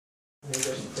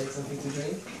something to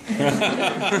drink.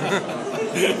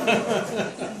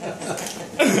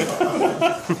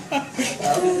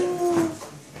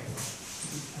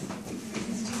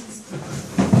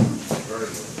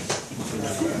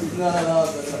 No,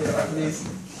 please.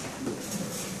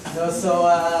 No, so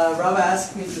Rabbi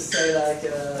asked me to say like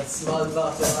a small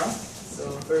Dvar Torah.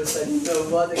 So first I didn't know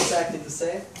what exactly to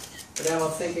say, but then I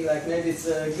was thinking like maybe it's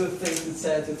a good thing to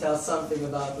say, to tell something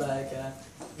about like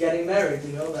getting married,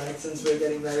 you know, like since we're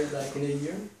getting married like in a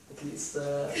year, at least.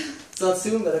 It's not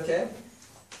soon, but okay.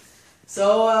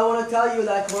 So I want to tell you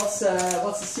like what's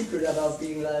the secret about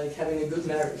being like having a good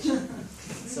marriage.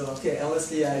 So okay,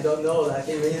 honestly I don't know, like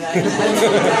I mean,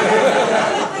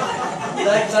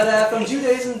 but from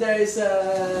Judaism there is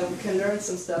we can learn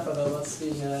some stuff about what's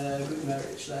being a good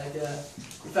marriage. Like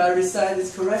if I recite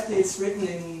it correctly, it's written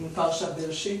in Parshat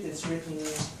Bereshit. It's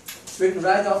written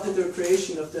right after the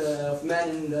creation of men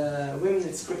and women.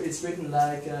 It's written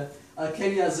like Al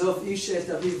ken yazov ish et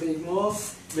aviv ve'imo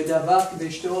v'davak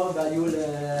v'eshto v'ayu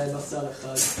lebasar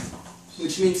echad,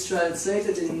 which means,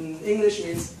 translated in English,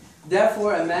 means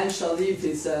therefore a man shall leave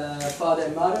his father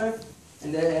and mother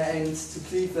and to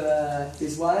cleave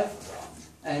his wife,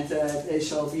 and they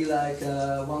shall be like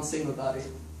one single body.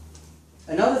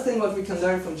 Another thing what we can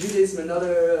learn from Judaism,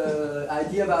 another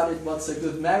idea about it, what's a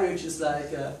good marriage, is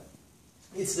like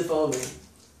it's the following.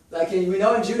 Like we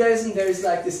know in Judaism there is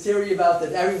like this theory about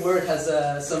that every word has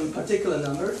some particular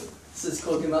number. So it's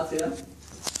called gematria.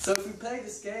 So if we play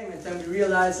this game and then we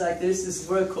realize like there's this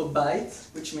word called bait,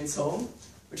 which means home,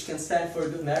 which can stand for a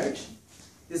good marriage.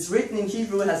 It's written in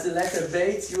Hebrew, has the letter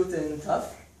beit, yud and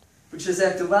taf, which is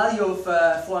at the value of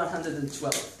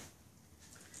 412.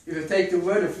 If you take the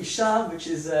word of isha, which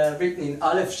is written in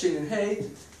aleph, shin and hey,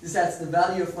 this has the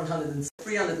value of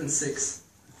 306.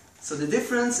 So the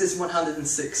difference is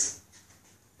 106.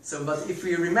 So, but if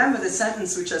we remember the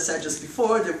sentence which I said just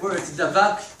before, the word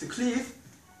davak, to cleave,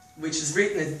 which is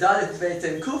written in dalet, beit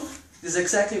and kuf, is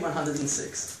exactly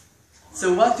 106.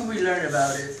 So what do we learn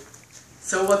about it?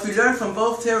 So what we learn from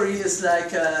both theories is like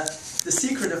the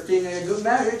secret of being in a good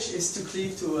marriage is to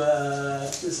cleave to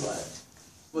his wife.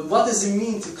 But what does it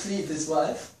mean to cleave his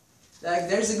wife? Like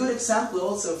there's a good example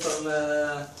also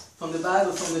from the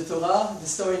Bible, from the Torah, the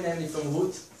story namely from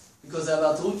Ruth. Because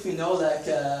about Ruth we know like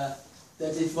that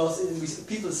it was,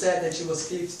 people said that she was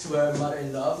cleaved to her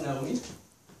mother-in-law, Naomi.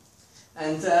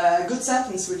 And a good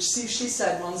sentence which she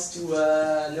said once to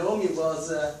Naomi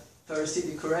was, if I received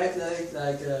it correctly,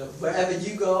 like wherever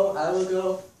you go, I will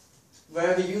go.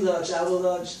 Wherever you lodge, I will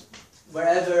lodge.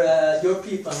 Wherever your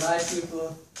people are my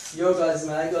people, your God is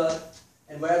my God.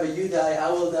 And wherever you die,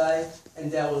 I will die,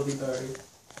 and there will be buried.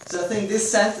 So I think this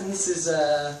sentence is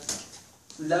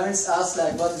learns us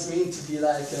like what it means to be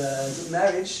like a good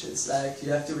marriage. It's like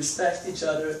you have to respect each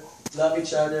other, love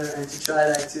each other, and to try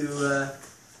like to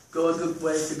go a good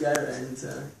way together and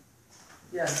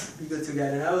yeah, be good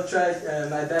together. And I will try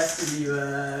my best to be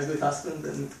a good husband,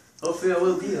 and hopefully I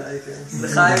will be like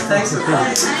L'chaim. Thanks for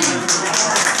coming.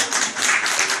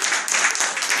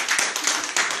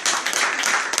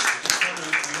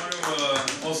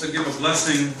 Also give a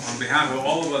blessing on behalf of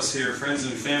all of us here, friends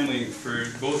and family, for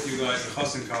both you guys, the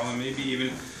Chassan Kala, maybe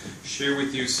even share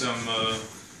with you some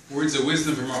words of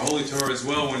wisdom from our Holy Torah as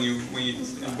well when you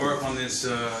embark on this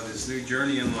this new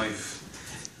journey in life.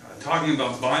 Talking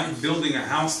about building a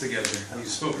house together. You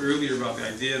spoke earlier about the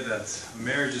idea that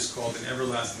marriage is called an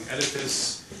everlasting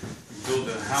edifice. You build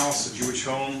a house, a Jewish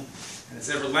home, and it's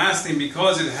everlasting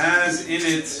because it has in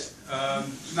it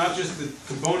not just the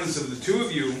components of the two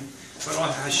of you, but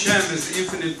Hashem is the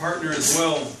infinite partner as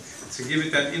well, to give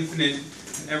it that infinite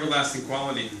and everlasting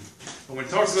quality. But when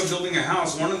it talks about building a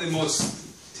house, one of the most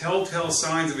telltale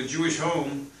signs of a Jewish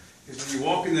home is when you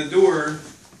walk in the door,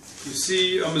 you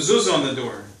see a mezuzah on the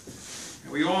door.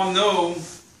 And we all know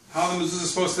how the mezuzah is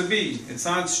supposed to be. It's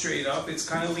not straight up, it's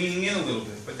kind of leaning in a little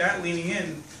bit. But that leaning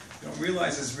in, you don't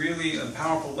realize is really a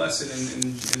powerful lesson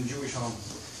in Jewish home.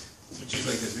 Which is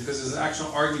like this, because there's an actual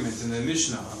argument in the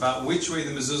Mishnah about which way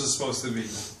the mezuzah is supposed to be.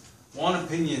 One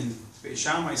opinion, Beis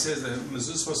Shammai says the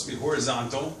mezuzah is supposed to be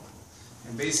horizontal,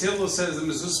 and Beis Hillel says the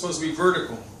mezuzah is supposed to be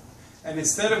vertical. And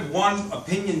instead of one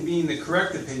opinion being the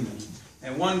correct opinion,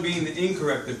 and one being the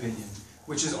incorrect opinion,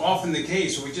 which is often the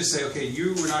case, where we just say, okay,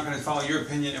 we're not going to follow your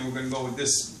opinion, and we're going to go with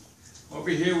this. Over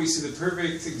here we see the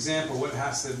perfect example of what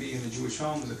has to be in a Jewish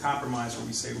home, is a compromise where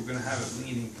we say we're going to have it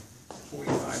leaning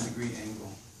 45-degree angle.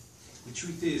 The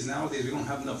truth is, nowadays we don't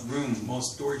have enough room.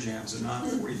 Most door jambs are not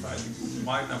 45 degrees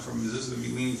wide enough for a mezuzah to be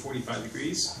leaning 45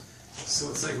 degrees. So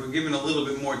it's like we're giving a little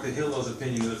bit more to Hillel's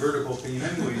opinion, the vertical opinion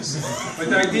anyways. But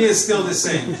the idea is still the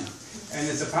same. And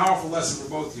it's a powerful lesson for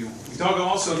both of you. We talk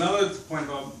also another point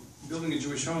about building a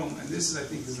Jewish home, and this is, I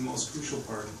think, is the most crucial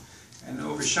part. And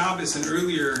over Shabbos and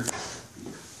earlier,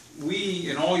 we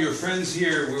and all your friends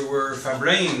here, we were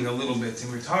fabraying a little bit,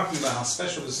 and we were talking about how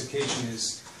special this occasion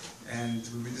is. And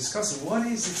we were discussing, what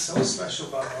is it so special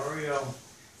about Ariel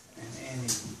and Annie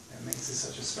that makes it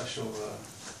such a special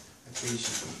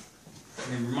occasion?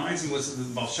 And it reminds me what the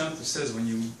Baal Shem Tov says, when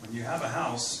you have a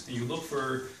house and you look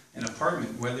for an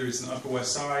apartment, whether it's in the Upper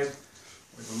West Side,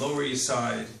 or the Lower East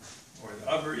Side, or the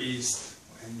Upper East,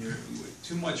 and you're with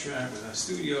too much rent, with a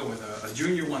studio, with a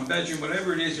junior one-bedroom,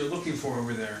 whatever it is you're looking for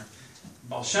over there,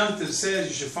 Baal Shem Tov says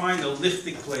you should find a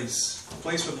lifting place, a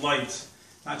place with light,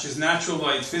 not just natural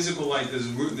light, physical light.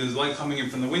 There's light coming in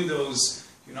from the windows.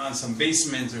 You're not in some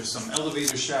basement or some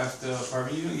elevator shaft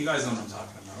apartment. You guys know what I'm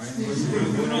talking about, right?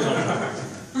 Who knows what I'm talking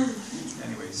about?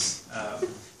 Anyways,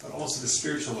 but also the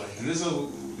spiritual light. And this is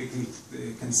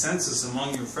the consensus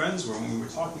among your friends were when we were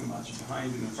talking about you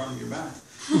behind and in front of your back.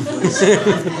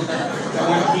 That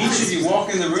when each of you walk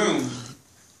in the room,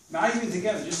 not even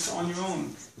together, just on your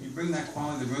own, you bring that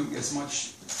quality, the room gets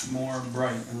much more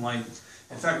bright and light.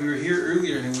 In fact, we were here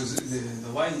earlier and it was the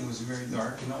lighting was very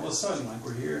dark, and all of a sudden, like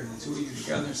we're here and the two of you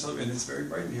together and it's very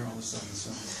bright in here all of a sudden.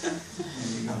 So there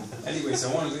you go. Anyways, I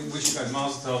want to wish you guys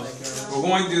Mazel Tov. We're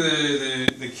going to do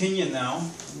the Kinyan now.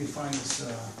 Let me find this.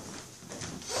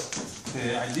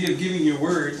 The idea of giving your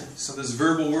word. So there's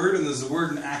verbal word and there's a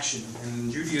word in action. And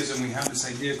in Judaism, we have this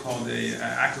idea called a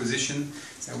acquisition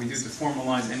that we do to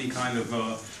formalize any kind of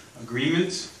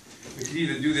agreement. We could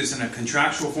either do this in a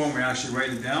contractual form, we actually write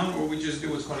it down, or we just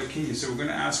do what's called a kinyan. So we're going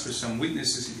to ask for some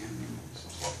witnesses.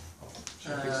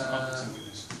 Should I pick some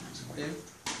witnesses?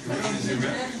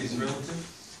 Is he relative?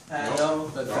 No,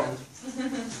 but friend.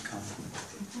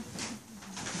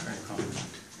 Very common.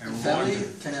 And Family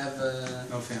can have...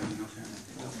 No family.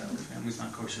 Family's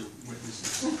not kosher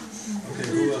witnesses. Okay,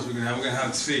 who else we're going to have? We're going to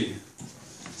have Tzvi.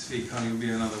 Tzvi Kani will be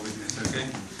another witness, okay?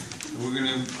 We're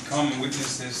going to come and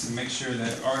witness this and make sure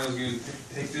that Ariel's going to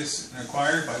take this and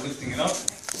acquire it by lifting it up,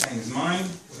 saying it's mine,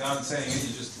 without saying it,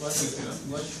 you just lift it up.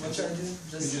 What should I do?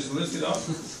 You just lift it up.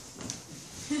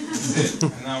 That's it.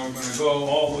 And now we're going to go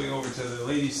all the way over to the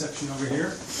ladies section over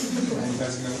here. And you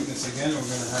guys are going to witness again. We're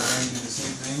going to have Annie do the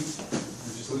same thing.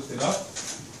 And just lift it up.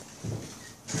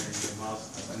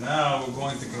 And now we're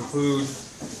going to conclude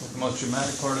with the most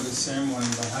dramatic part of this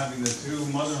ceremony by having the two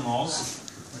mother-in-laws,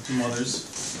 or two mothers.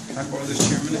 Can I borrow this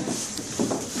chair a minute? We're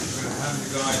going to have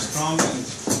the guys come and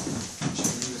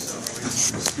check this out.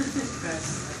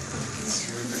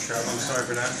 I'm sorry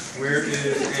for that. Where is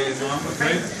Annie's mom?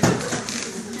 Okay.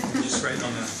 Just right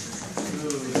on the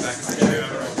back of the chair.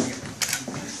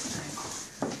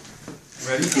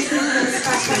 Ready?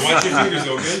 So watch your fingers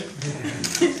go, good?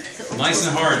 Nice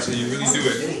and hard so you really do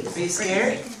it. Be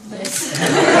scared?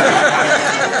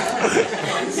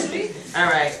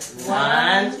 Alright,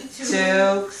 1,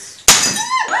 2.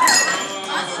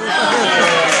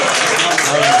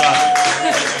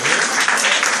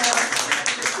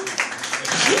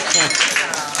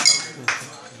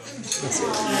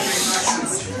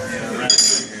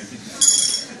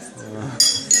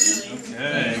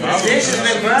 The dish has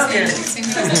been broken.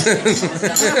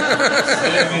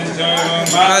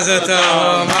 Mazel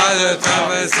tov, mazel tov,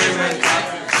 Israel,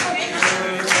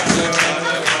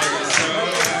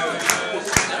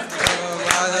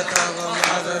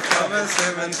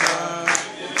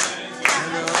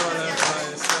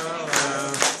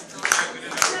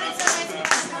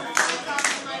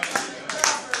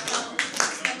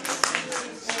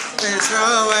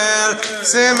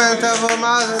 Simen tov,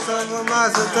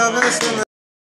 mazel tov,